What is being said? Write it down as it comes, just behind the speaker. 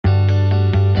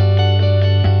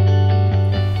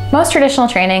Most traditional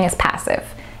training is passive.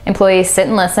 Employees sit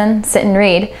and listen, sit and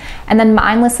read, and then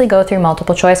mindlessly go through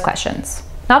multiple choice questions.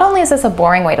 Not only is this a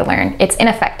boring way to learn, it's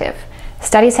ineffective.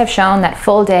 Studies have shown that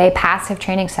full-day passive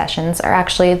training sessions are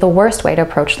actually the worst way to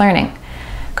approach learning.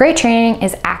 Great training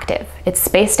is active, it's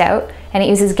spaced out, and it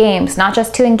uses games not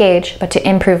just to engage, but to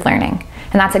improve learning.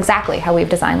 And that's exactly how we've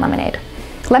designed Lemonade.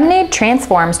 Lemonade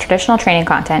transforms traditional training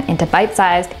content into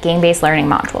bite-sized, game-based learning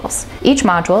modules. Each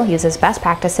module uses best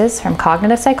practices from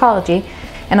cognitive psychology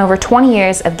and over 20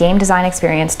 years of game design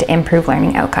experience to improve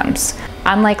learning outcomes.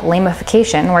 Unlike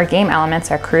gamification, where game elements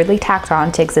are crudely tacked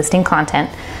on to existing content,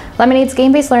 Lemonade's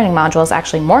game-based learning modules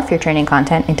actually morph your training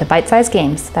content into bite-sized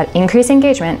games that increase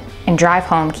engagement and drive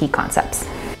home key concepts.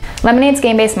 Lemonade's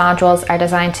game-based modules are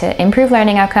designed to improve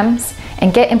learning outcomes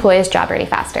and get employees job ready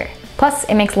faster. Plus,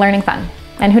 it makes learning fun.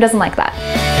 And who doesn't like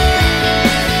that?